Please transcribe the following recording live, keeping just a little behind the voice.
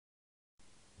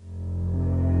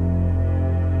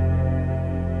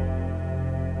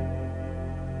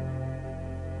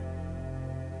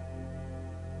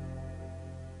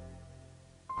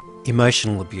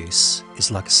Emotional abuse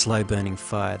is like a slow-burning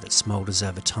fire that smoulders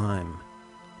over time,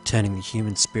 turning the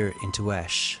human spirit into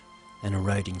ash and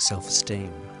eroding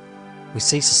self-esteem. We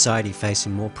see society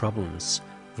facing more problems,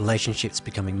 relationships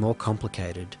becoming more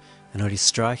complicated, and it is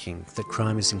striking that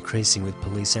crime is increasing with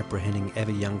police apprehending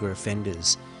ever younger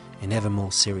offenders and ever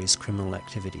more serious criminal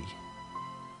activity.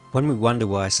 When we wonder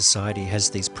why society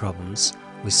has these problems,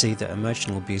 we see that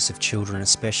emotional abuse of children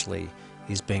especially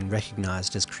is being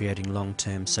recognised as creating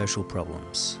long-term social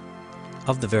problems.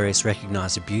 Of the various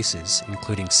recognised abuses,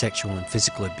 including sexual and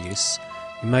physical abuse,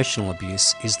 emotional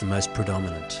abuse is the most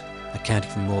predominant,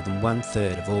 accounting for more than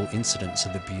 1/3 of all incidents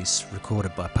of abuse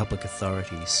recorded by public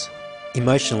authorities.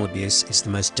 Emotional abuse is the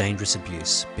most dangerous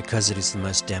abuse because it is the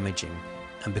most damaging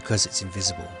and because it's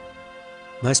invisible.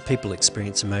 Most people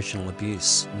experience emotional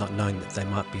abuse not knowing that they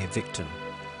might be a victim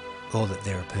or that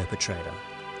they're a perpetrator.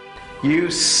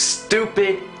 You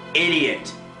stupid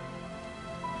idiot!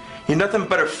 You're nothing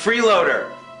but a freeloader,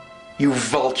 you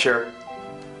vulture!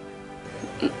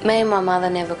 Me and my mother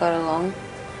never got along.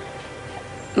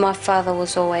 My father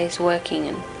was always working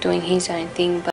and doing his own thing, but